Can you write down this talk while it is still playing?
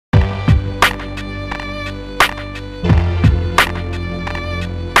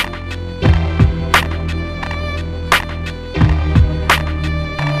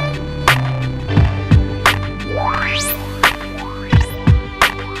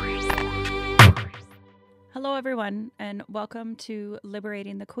Hello, everyone, and welcome to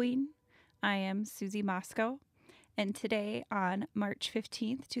Liberating the Queen. I am Susie Moscow, and today on March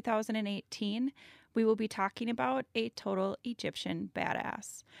 15th, 2018, we will be talking about a total Egyptian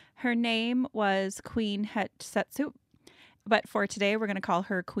badass. Her name was Queen Hatshepsut, but for today, we're going to call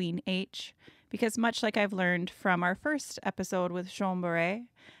her Queen H, because much like I've learned from our first episode with Jean Beret,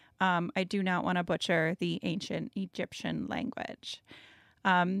 I do not want to butcher the ancient Egyptian language.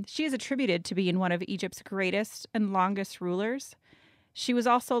 She is attributed to being one of Egypt's greatest and longest rulers. She was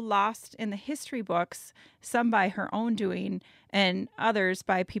also lost in the history books, some by her own doing, and others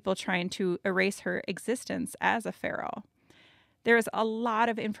by people trying to erase her existence as a pharaoh. There is a lot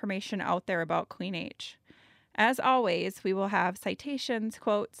of information out there about Queen H. As always, we will have citations,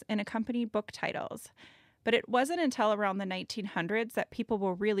 quotes, and accompanied book titles. But it wasn't until around the 1900s that people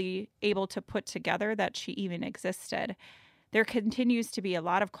were really able to put together that she even existed. There continues to be a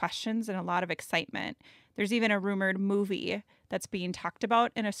lot of questions and a lot of excitement. There's even a rumored movie that's being talked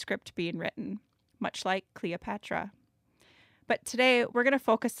about and a script being written, much like Cleopatra. But today we're going to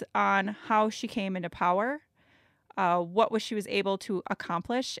focus on how she came into power, what she was able to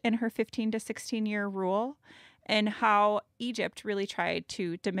accomplish in her 15 to 16 year rule, and how Egypt really tried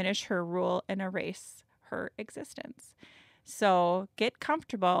to diminish her rule and erase her existence. So get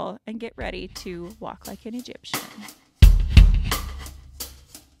comfortable and get ready to walk like an Egyptian.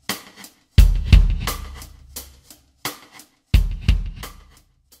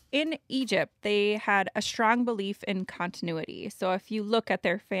 In Egypt, they had a strong belief in continuity. So if you look at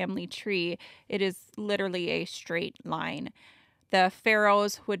their family tree, it is literally a straight line. The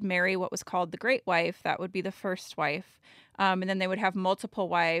pharaohs would marry what was called the great wife. That would be the first wife. And then they would have multiple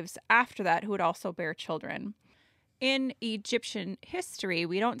wives after that who would also bear children. In Egyptian history,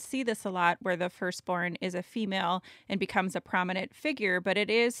 we don't see this a lot where the firstborn is a female and becomes a prominent figure, but it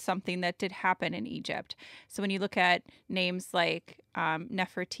is something that did happen in Egypt. So when you look at names like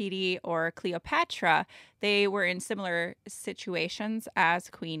Nefertiti or Cleopatra, they were in similar situations as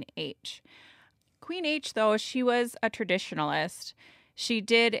Queen H. Queen H, though, she was a traditionalist. She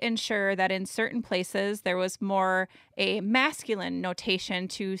did ensure that in certain places there was more a masculine notation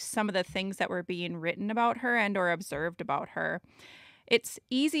to some of the things that were being written about her and or observed about her. It's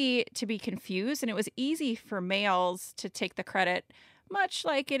easy to be confused, and it was easy for males to take the credit, much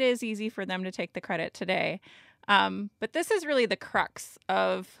like it is easy for them to take the credit today. But this is really the crux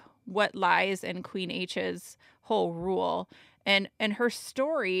of what lies in Queen H's whole rule. And her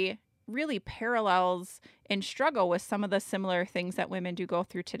story really parallels and struggle with some of the similar things that women do go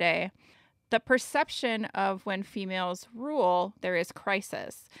through today. The perception of when females rule, there is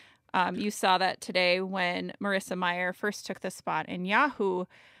crisis. You saw that today when Marissa Mayer first took the spot in Yahoo.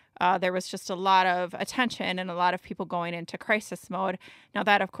 There was just a lot of attention and a lot of people going into crisis mode. Now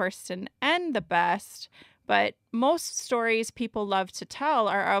that, of course, didn't end the best, but most stories people love to tell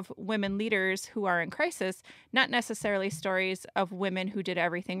are of women leaders who are in crisis, not necessarily stories of women who did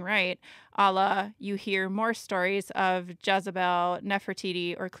everything right. A la, you hear more stories of Jezebel,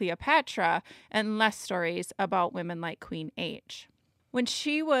 Nefertiti, or Cleopatra, and less stories about women like Queen H. When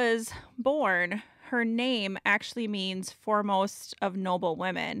she was born, her name actually means foremost of noble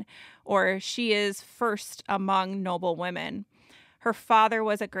women, or she is first among noble women. Her father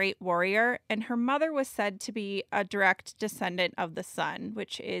was a great warrior, and her mother was said to be a direct descendant of the sun,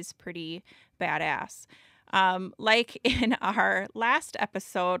 which is pretty badass. Like in our last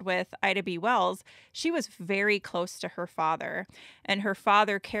episode with Ida B. Wells, she was very close to her father, and her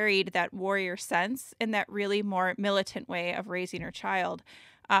father carried that warrior sense in that really more militant way of raising her child.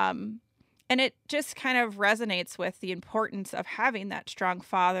 And it just kind of resonates with the importance of having that strong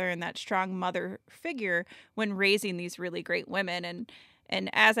father and that strong mother figure when raising these really great women. And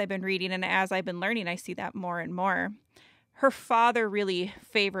as I've been reading and as I've been learning, I see that more and more. Her father really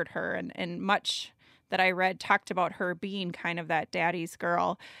favored her, and much that I read talked about her being kind of that daddy's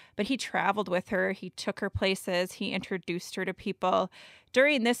girl. But he traveled with her. He took her places. He introduced her to people.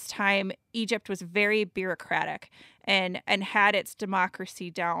 During this time, Egypt was very bureaucratic and had its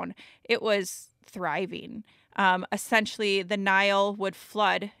democracy down. It was thriving. Essentially, the Nile would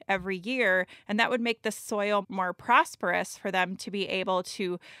flood every year, and that would make the soil more prosperous for them to be able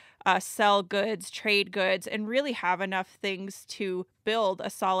to sell goods, trade goods, and really have enough things to build a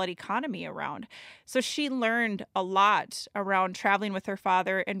solid economy around. So she learned a lot around traveling with her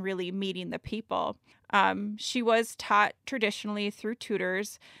father and really meeting the people. She was taught traditionally through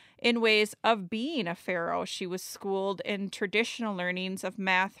tutors in ways of being a pharaoh. She was schooled in traditional learnings of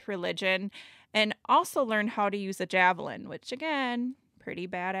math, religion, and also learned how to use a javelin, which again, pretty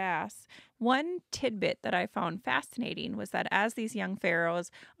badass. One tidbit that I found fascinating was that as these young pharaohs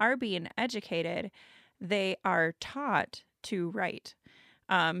are being educated, they are taught to write.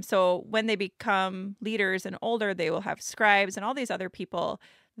 So when they become leaders and older, they will have scribes and all these other people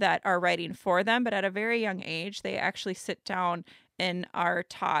that are writing for them. But at a very young age, they actually sit down and are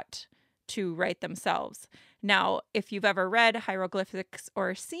taught to write themselves. Now, if you've ever read hieroglyphics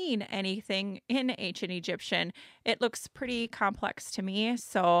or seen anything in ancient Egyptian, it looks pretty complex to me.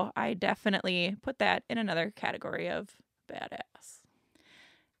 So I definitely put that in another category of badass.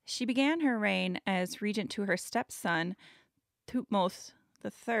 She began her reign as regent to her stepson, Thutmose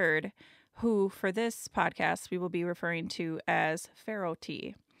III, who for this podcast we will be referring to as Pharaoh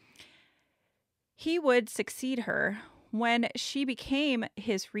T. He would succeed her. When she became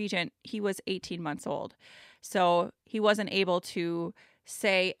his regent, he was 18 months old. So he wasn't able to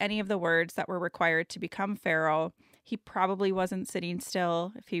say any of the words that were required to become pharaoh. He probably wasn't sitting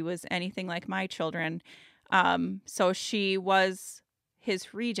still if he was anything like my children. So she was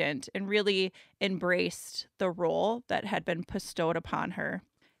his regent and really embraced the role that had been bestowed upon her.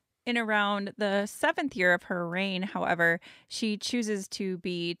 In around the 7th year of her reign, however, she chooses to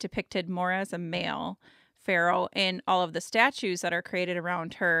be depicted more as a male pharaoh in all of the statues that are created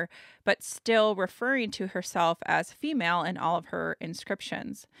around her, but still referring to herself as female in all of her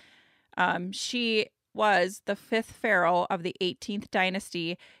inscriptions. She was the 5th pharaoh of the 18th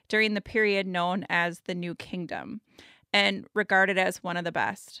dynasty during the period known as the New Kingdom, and regarded as one of the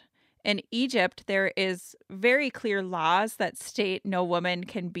best. In Egypt, there is very clear laws that state no woman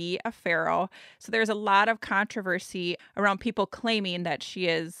can be a pharaoh. So there's a lot of controversy around people claiming that she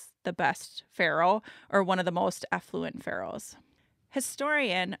is the best pharaoh or one of the most affluent pharaohs.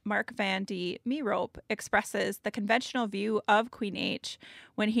 Historian Mark van de Meerope expresses the conventional view of Queen H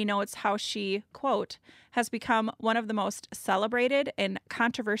when he notes how she, quote, has become one of the most celebrated and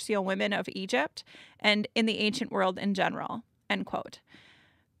controversial women of Egypt and in the ancient world in general, end quote.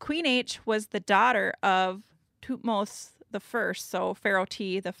 Queen H was the daughter of Thutmose I, so Pharaoh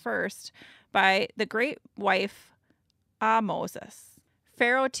T I, by the great wife Ahmoses.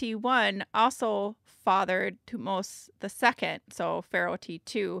 Pharaoh T1 also fathered Thutmose II, so Pharaoh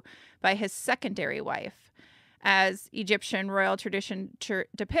T2, by his secondary wife. As Egyptian royal tradition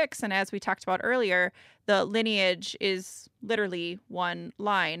depicts, and as we talked about earlier, the lineage is literally one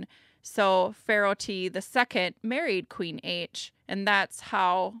line. So Pharaoh T II married Queen H, and that's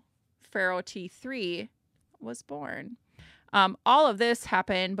how Pharaoh T3 was born. All of this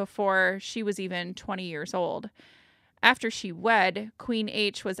happened before she was even 20 years old. After she wed, Queen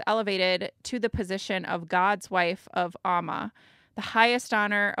H was elevated to the position of God's wife of Amma, the highest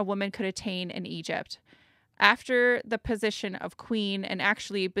honor a woman could attain in Egypt. After the position of queen and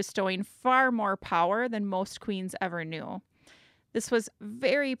actually bestowing far more power than most queens ever knew. This was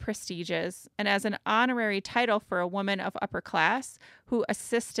very prestigious and as an honorary title for a woman of upper class who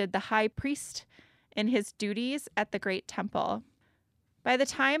assisted the high priest in his duties at the great temple. By the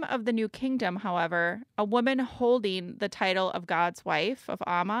time of the New Kingdom, however, a woman holding the title of God's wife of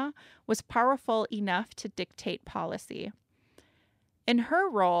Amma was powerful enough to dictate policy. In her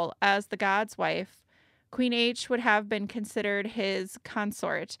role as the God's wife, Queen H would have been considered his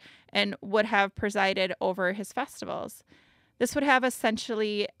consort and would have presided over his festivals. This would have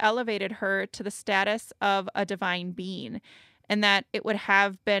essentially elevated her to the status of a divine being, and that it would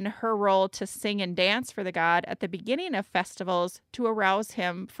have been her role to sing and dance for the god at the beginning of festivals to arouse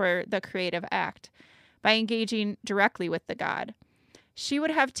him for the creative act by engaging directly with the god. She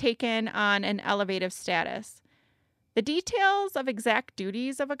would have taken on an elevative status. The details of exact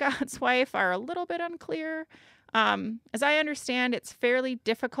duties of a god's wife are a little bit unclear. As I understand, it's fairly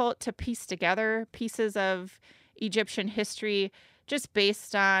difficult to piece together pieces of Egyptian history just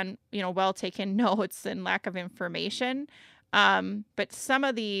based on, well-taken notes and lack of information. But some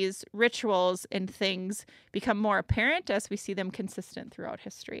of these rituals and things become more apparent as we see them consistent throughout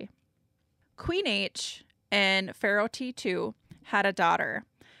history. Queen H and Pharaoh T2 had a daughter,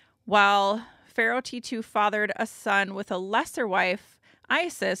 while Pharaoh T2 fathered a son with a lesser wife,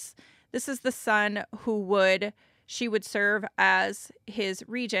 Isis. This is the son she would serve as his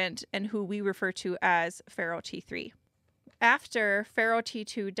regent and who we refer to as Pharaoh T3. After Pharaoh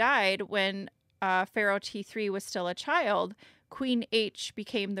T2 died, when Pharaoh T3 was still a child, Queen H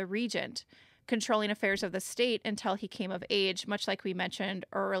became the regent, controlling affairs of the state until he came of age, much like we mentioned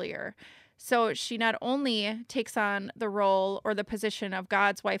earlier. So she not only takes on the role or the position of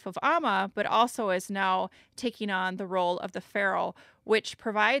God's wife of Amma, but also is now taking on the role of the pharaoh, which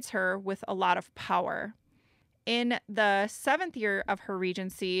provides her with a lot of power. In the 7th year of her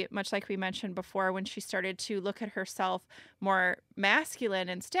regency, much like we mentioned before, when she started to look at herself more masculine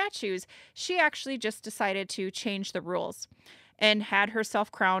in statues, she actually just decided to change the rules and had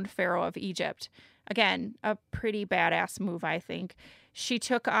herself crowned Pharaoh of Egypt. Again, a pretty badass move, I think. She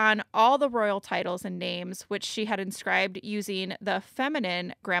took on all the royal titles and names, which she had inscribed using the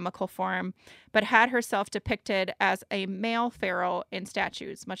feminine grammatical form, but had herself depicted as a male pharaoh in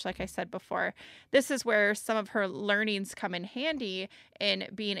statues, much like I said before. This is where some of her learnings come in handy in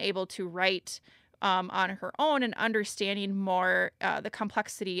being able to write on her own and understanding more the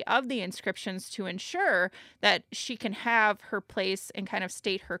complexity of the inscriptions to ensure that she can have her place and kind of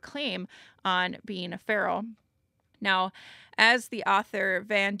state her claim on being a pharaoh. Now, as the author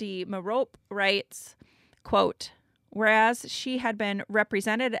Van de Merope writes, quote, whereas she had been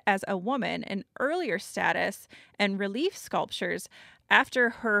represented as a woman in earlier status and relief sculptures, after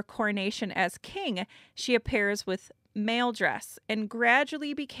her coronation as king, she appears with male dress and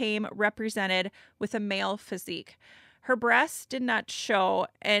gradually became represented with a male physique. Her breasts did not show,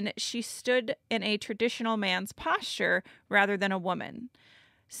 and she stood in a traditional man's posture rather than a woman.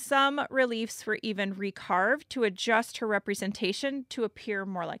 Some reliefs were even recarved to adjust her representation to appear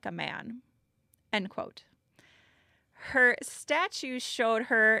more like a man. End quote. Her statues showed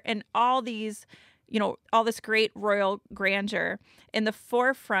her in all these, all this great royal grandeur in the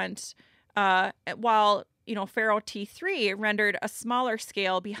forefront, while Pharaoh T3 rendered a smaller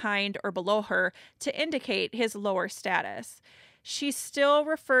scale behind or below her to indicate his lower status. She still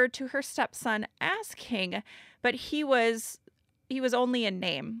referred to her stepson as king, but he was only in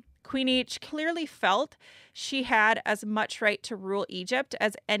name. Queen H clearly felt she had as much right to rule Egypt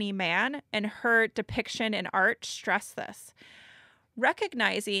as any man, and her depiction in art stressed this.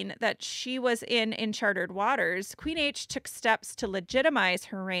 Recognizing that she was in uncharted waters, Queen H took steps to legitimize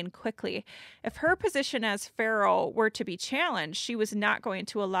her reign quickly. If her position as pharaoh were to be challenged, she was not going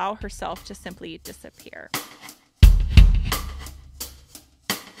to allow herself to simply disappear.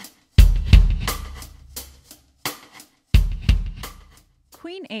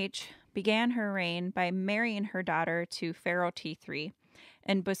 Queen H began her reign by marrying her daughter to Pharaoh T3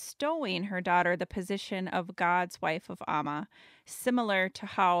 and bestowing her daughter the position of God's wife of Amma. Similar to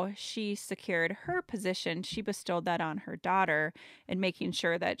how she secured her position, she bestowed that on her daughter and making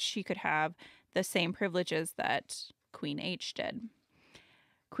sure that she could have the same privileges that Queen H did.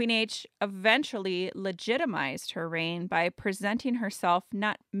 Queen H eventually legitimized her reign by presenting herself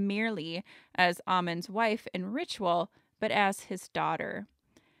not merely as Amen's wife in ritual, but as his daughter.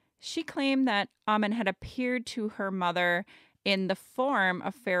 She claimed that Amen had appeared to her mother in the form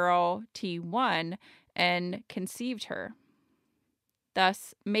of Pharaoh T1 and conceived her,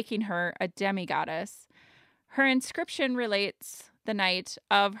 thus making her a demigoddess. Her inscription relates the night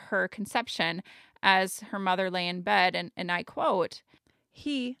of her conception as her mother lay in bed, and I quote,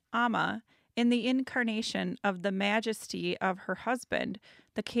 "He, Amma, in the incarnation of the majesty of her husband,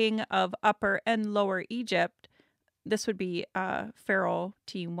 the king of Upper and Lower Egypt," this would be Pharaoh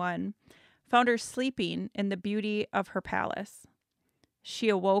T1, "found her sleeping in the beauty of her palace. She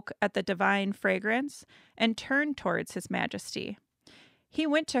awoke at the divine fragrance and turned towards his majesty. He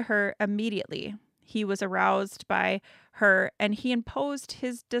went to her immediately. He was aroused by her, and he imposed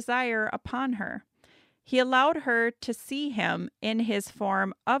his desire upon her. He allowed her to see him in his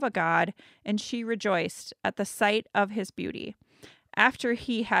form of a god, and she rejoiced at the sight of his beauty. After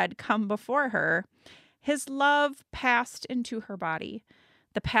he had come before her, his love passed into her body.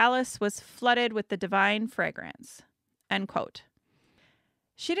 The palace was flooded with the divine fragrance." End quote.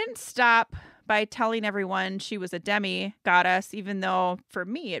 She didn't stop by telling everyone she was a demi-goddess, even though for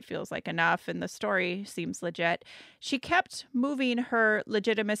me it feels like enough and the story seems legit. She kept moving her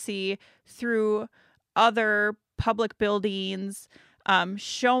legitimacy through other public buildings,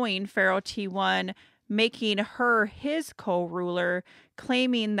 showing Pharaoh T1, making her his co-ruler,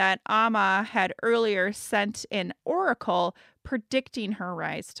 claiming that Amma had earlier sent an oracle predicting her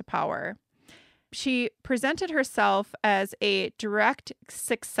rise to power. She presented herself as a direct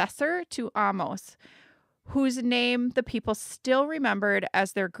successor to Ahmose, whose name the people still remembered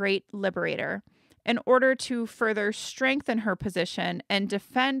as their great liberator, in order to further strengthen her position and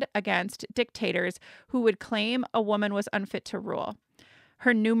defend against dictators who would claim a woman was unfit to rule.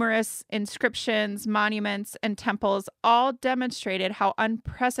 Her numerous inscriptions, monuments, and temples all demonstrated how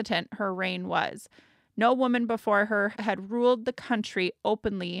unprecedented her reign was. No woman before her had ruled the country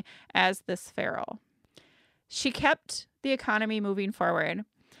openly as this pharaoh. She kept the economy moving forward.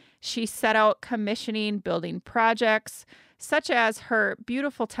 She set out commissioning building projects, such as her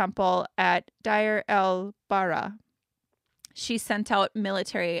beautiful temple at Deir el-Bara. She sent out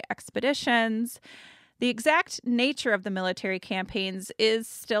military expeditions. The exact nature of the military campaigns is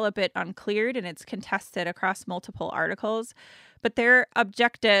still a bit uncleared, and it's contested across multiple articles, but their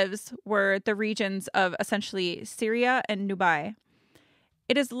objectives were the regions of essentially Syria and Nubai.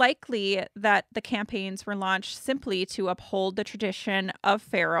 It is likely that the campaigns were launched simply to uphold the tradition of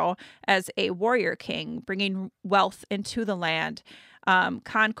Pharaoh as a warrior king, bringing wealth into the land.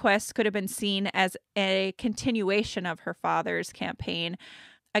 Conquest could have been seen as a continuation of her father's campaign.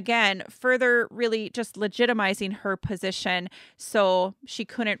 Again, further really just legitimizing her position so she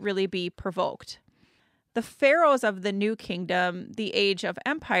couldn't really be provoked. The pharaohs of the New Kingdom, the Age of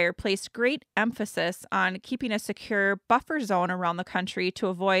Empire, placed great emphasis on keeping a secure buffer zone around the country to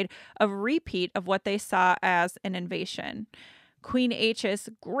avoid a repeat of what they saw as an invasion. Queen H's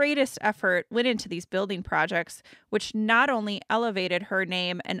greatest effort went into these building projects, which not only elevated her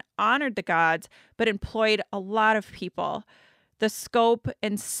name and honored the gods, but employed a lot of people. The scope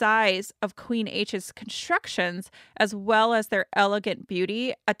and size of Queen H's constructions, as well as their elegant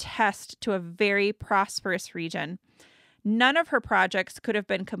beauty, attest to a very prosperous region. None of her projects could have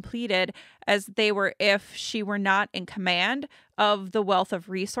been completed as they were if she were not in command of the wealth of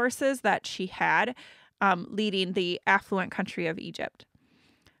resources that she had, leading the affluent country of Egypt.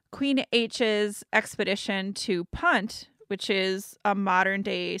 Queen H's expedition to Punt, which is a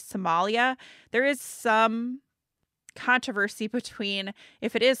modern-day Somalia, there is some controversy between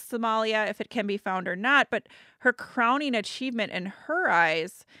if it is Somalia, if it can be found or not, but her crowning achievement in her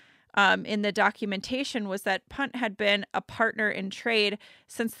eyes in the documentation was that Punt had been a partner in trade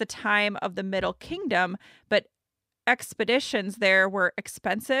since the time of the Middle Kingdom, but expeditions there were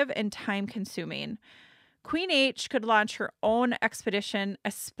expensive and time-consuming. Queen H could launch her own expedition,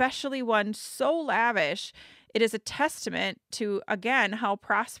 especially one so lavish. It is a testament to, again, how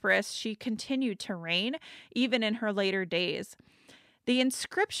prosperous she continued to reign, even in her later days. The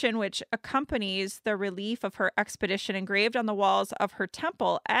inscription which accompanies the relief of her expedition engraved on the walls of her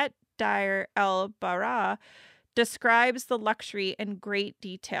temple at Deir el-Bara describes the luxury in great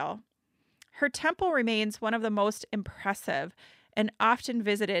detail. Her temple remains one of the most impressive and often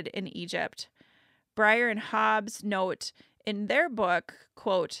visited in Egypt. Breyer and Hobbs note in their book,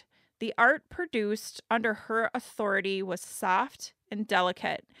 quote, "The art produced under her authority was soft and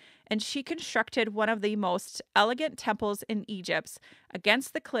delicate, and she constructed one of the most elegant temples in Egypt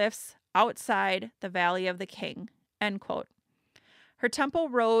against the cliffs outside the Valley of the King." End quote. Her temple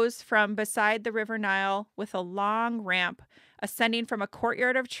rose from beside the River Nile with a long ramp, ascending from a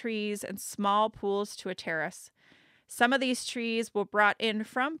courtyard of trees and small pools to a terrace. Some of these trees were brought in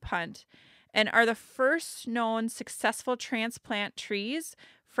from Punt and are the first known successful transplant trees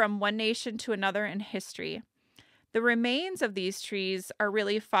from one nation to another in history. The remains of these trees are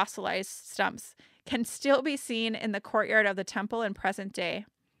really fossilized stumps, can still be seen in the courtyard of the temple in present day.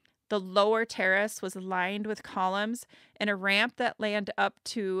 The lower terrace was lined with columns and a ramp that led up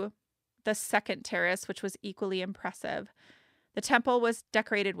to the second terrace, which was equally impressive. The temple was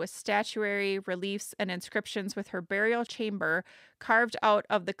decorated with statuary, reliefs, and inscriptions with her burial chamber carved out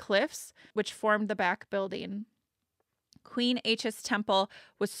of the cliffs, which formed the back building. Queen H's temple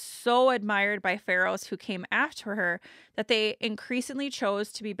was so admired by pharaohs who came after her that they increasingly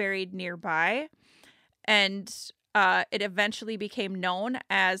chose to be buried nearby, and it eventually became known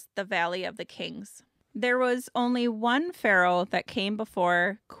as the Valley of the Kings. There was only one pharaoh that came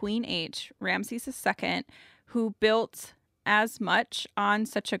before Queen H, Ramses II, who built as much on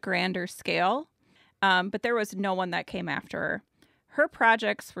such a grander scale, but there was no one that came after her. Her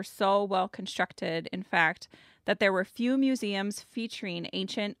projects were so well constructed, in fact, that there were few museums featuring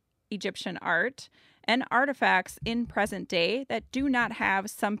ancient Egyptian art and artifacts in present day that do not have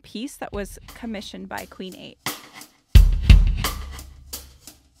some piece that was commissioned by Queen H.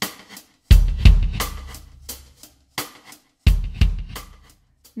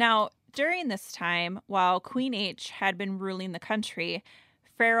 Now, during this time, while Queen H had been ruling the country,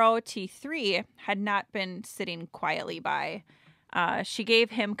 Pharaoh T3 had not been sitting quietly by. She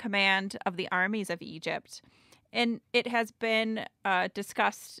gave him command of the armies of Egypt. And it has been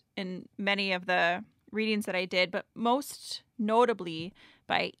discussed in many of the readings that I did, but most notably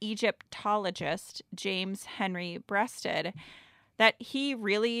by Egyptologist James Henry Breasted, that he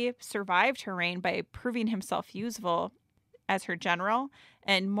really survived her reign by proving himself useful as her general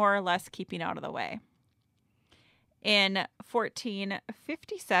and more or less keeping out of the way. In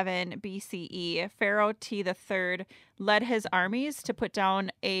 1457 BCE, Pharaoh T3 led his armies to put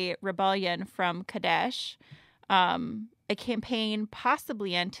down a rebellion from Kadesh, a campaign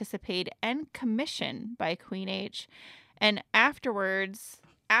possibly anticipated and commissioned by Queen H. And afterwards,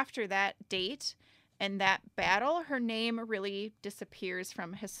 after that date and that battle, her name really disappears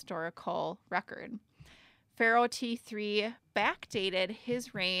from historical record. Pharaoh T3 backdated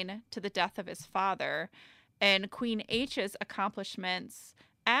his reign to the death of his father, and Queen H's accomplishments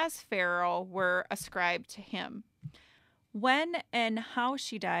as pharaoh were ascribed to him. When and how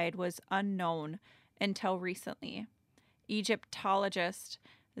she died was unknown until recently. Egyptologist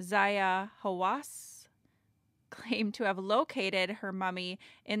Zaya Hawass claimed to have located her mummy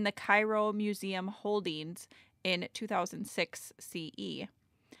in the Cairo Museum holdings in 2006 CE.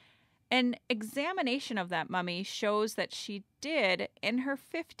 An examination of that mummy shows that she did, in her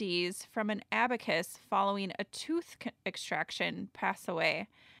 50s, from an abacus following a tooth extraction, pass away.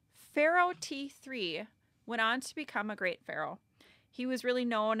 Pharaoh T3 went on to become a great pharaoh. He was really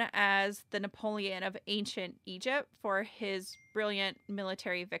known as the Napoleon of ancient Egypt for his brilliant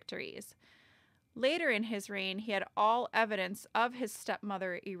military victories. Later in his reign, he had all evidence of his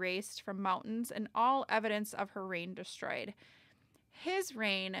stepmother erased from mountains and all evidence of her reign destroyed. His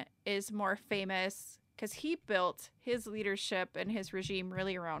reign is more famous because he built his leadership and his regime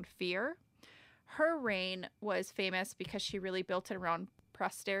really around fear. Her reign was famous because she really built it around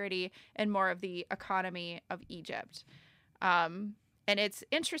prosperity and more of the economy of Egypt. And it's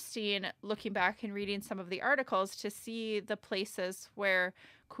interesting looking back and reading some of the articles to see the places where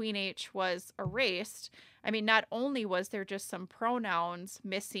Queen H was erased. I mean, not only was there just some pronouns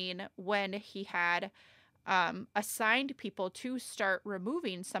missing when he had assigned people to start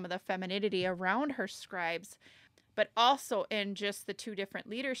removing some of the femininity around her scribes, but also in just the two different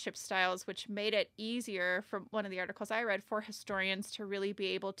leadership styles, which made it easier, from one of the articles I read, for historians to really be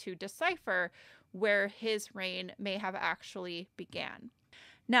able to decipher where his reign may have actually began.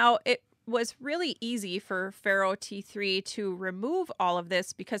 Now, it was really easy for Pharaoh T3 to remove all of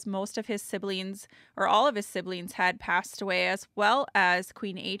this because most of his siblings, or all of his siblings, had passed away, as well as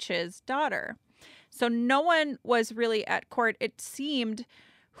Queen H's daughter. So no one was really at court, it seemed,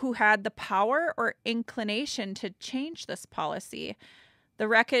 who had the power or inclination to change this policy. The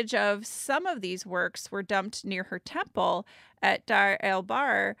wreckage of some of these works were dumped near her temple at Dar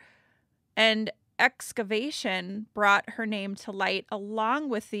el-Bar, and excavation brought her name to light along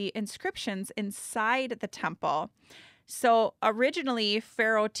with the inscriptions inside the temple. So originally,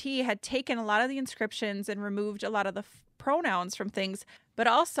 Pharaoh T had taken a lot of the inscriptions and removed a lot of the pronouns from things, but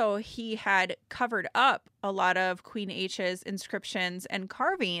also he had covered up a lot of Queen H's inscriptions and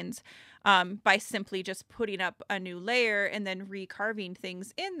carvings by simply just putting up a new layer and then recarving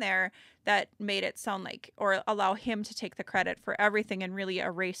things in there that made it sound like, or allow him to take the credit for everything and really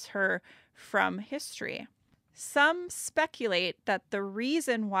erase her from history. Some speculate that the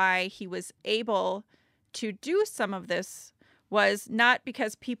reason why he was able to do some of this was not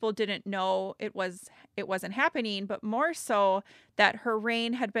because people didn't know it wasn't happening, but more so that her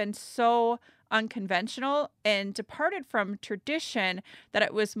reign had been so unconventional and departed from tradition that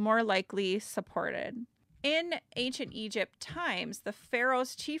it was more likely supported. In ancient Egypt times, the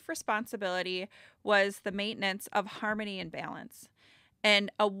pharaoh's chief responsibility was the maintenance of harmony and balance. And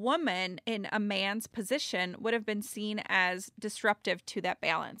a woman in a man's position would have been seen as disruptive to that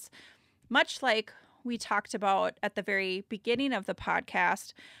balance. Much like we talked about at the very beginning of the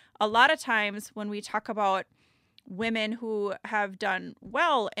podcast, a lot of times when we talk about women who have done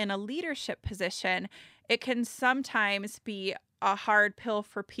well in a leadership position, it can sometimes be a hard pill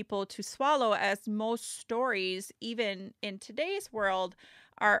for people to swallow, as most stories, even in today's world,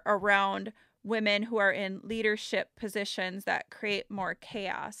 are around women who are in leadership positions that create more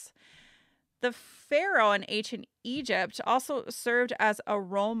chaos. The pharaoh in ancient Egypt also served as a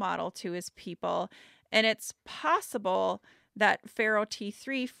role model to his people, and it's possible that Pharaoh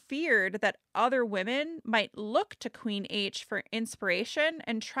T3 feared that other women might look to Queen H for inspiration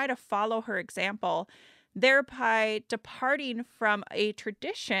and try to follow her example, thereby departing from a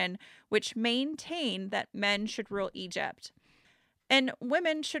tradition which maintained that men should rule Egypt. And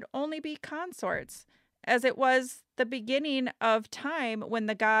women should only be consorts, as it was the beginning of time when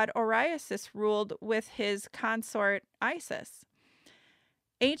the god Oriasis ruled with his consort Isis.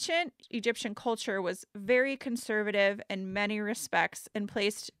 Ancient Egyptian culture was very conservative in many respects and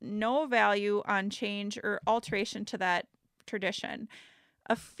placed no value on change or alteration to that tradition.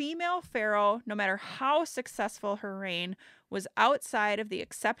 A female pharaoh, no matter how successful her reign, was outside of the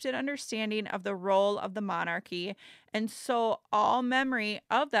accepted understanding of the role of the monarchy, and so all memory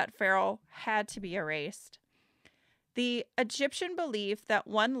of that pharaoh had to be erased. The Egyptian belief that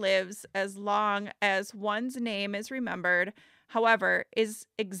one lives as long as one's name is remembered, however, is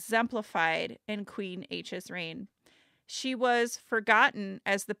exemplified in Queen H's reign. She was forgotten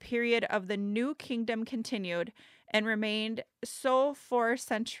as the period of the New Kingdom continued and remained so for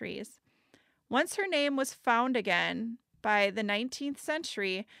centuries. Once her name was found again by the 19th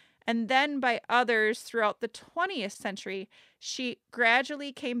century and then by others throughout the 20th century, she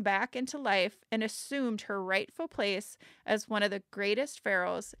gradually came back into life and assumed her rightful place as one of the greatest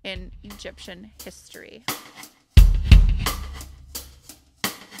pharaohs in Egyptian history.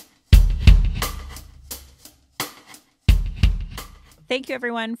 Thank you,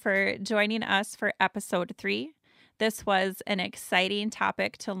 everyone, for joining us for episode 3. This was an exciting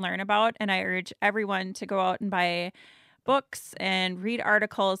topic to learn about, and I urge everyone to go out and buy books and read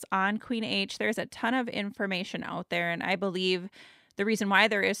articles on Queen H. There's a ton of information out there, and I believe the reason why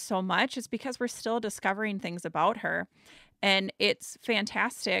there is so much is because we're still discovering things about her. And it's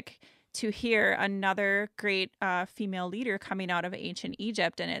fantastic to hear another great female leader coming out of ancient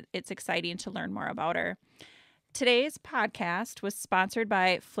Egypt, and it's exciting to learn more about her. Today's podcast was sponsored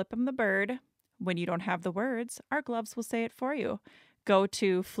by Flip 'em the Bird. When you don't have the words, our gloves will say it for you. Go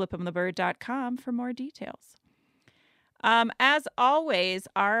to flipemthebird.com for more details. As always,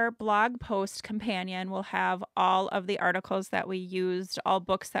 our blog post companion will have all of the articles that we used, all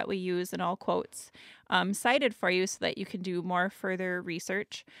books that we use, and all quotes cited for you so that you can do more further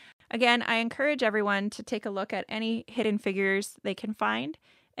research. Again, I encourage everyone to take a look at any hidden figures they can find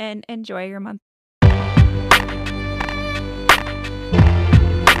and enjoy your month.